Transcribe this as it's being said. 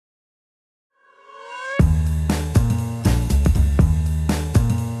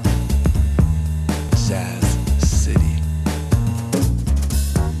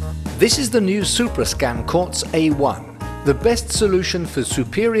This is the new SuperScan QUARTZ A1, the best solution for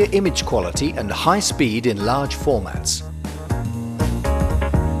superior image quality and high speed in large formats.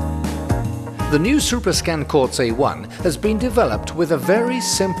 The new SuperScan QUARTZ A1 has been developed with a very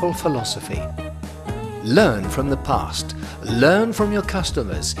simple philosophy. Learn from the past, learn from your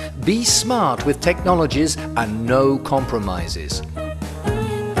customers, be smart with technologies and no compromises.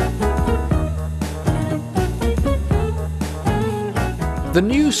 The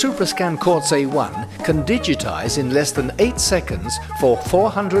new SuperScan QUARTZ A1 can digitize in less than 8 seconds for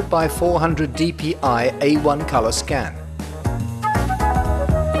 400 by 400 dpi A1 color scan.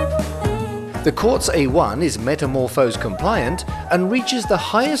 The QUARTZ A1 is Metamorphose compliant and reaches the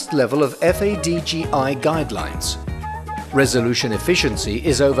highest level of FADGI guidelines. Resolution efficiency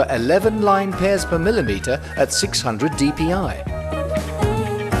is over 11 line pairs per millimeter at 600 dpi.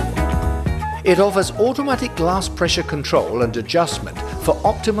 It offers automatic glass pressure control and adjustment for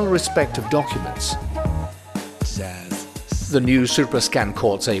optimal respect of documents. The new SuperScan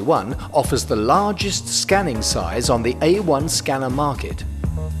QUARTZ A1 offers the largest scanning size on the A1 scanner market.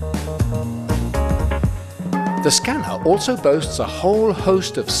 The scanner also boasts a whole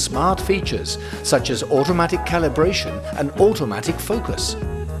host of smart features such as automatic calibration and automatic focus.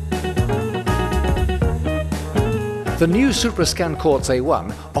 The new SuperScan QUARTZ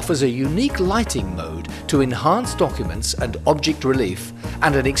A1 offers a unique lighting mode to enhance documents and object relief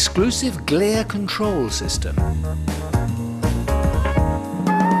and an exclusive glare control system.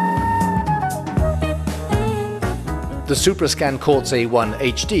 The SuperScan QUARTZ A1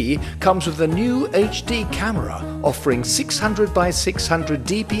 HD comes with a new HD camera offering 600 by 600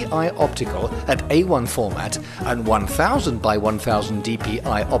 dpi optical at A1 format and 1000 by 1000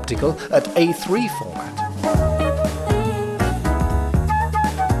 dpi optical at A3 format.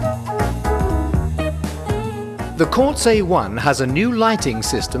 The QUARTZ A1 has a new lighting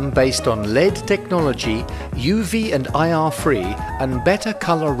system based on LED technology, UV and IR free, and better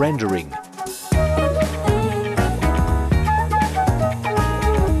color rendering.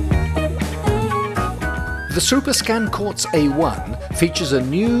 The SuperScan QUARTZ A1 features a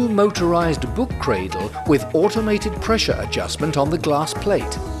new motorized book cradle with automated pressure adjustment on the glass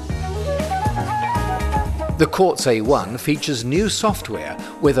plate. The QUARTZ A1 features new software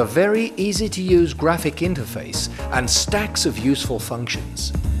with a very easy-to-use graphic interface and stacks of useful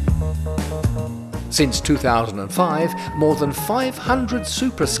functions. Since 2005, more than 500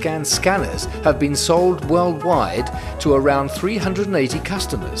 SuperScan scanners have been sold worldwide to around 380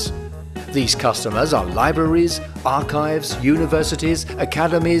 customers. These customers are libraries, archives, universities,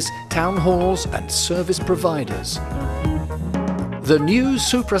 academies, town halls and service providers. The new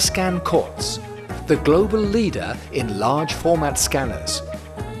SuperScan QUARTZ, the global leader in large format scanners.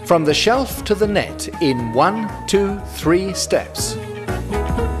 From the shelf to the net in 1, 2, 3 steps.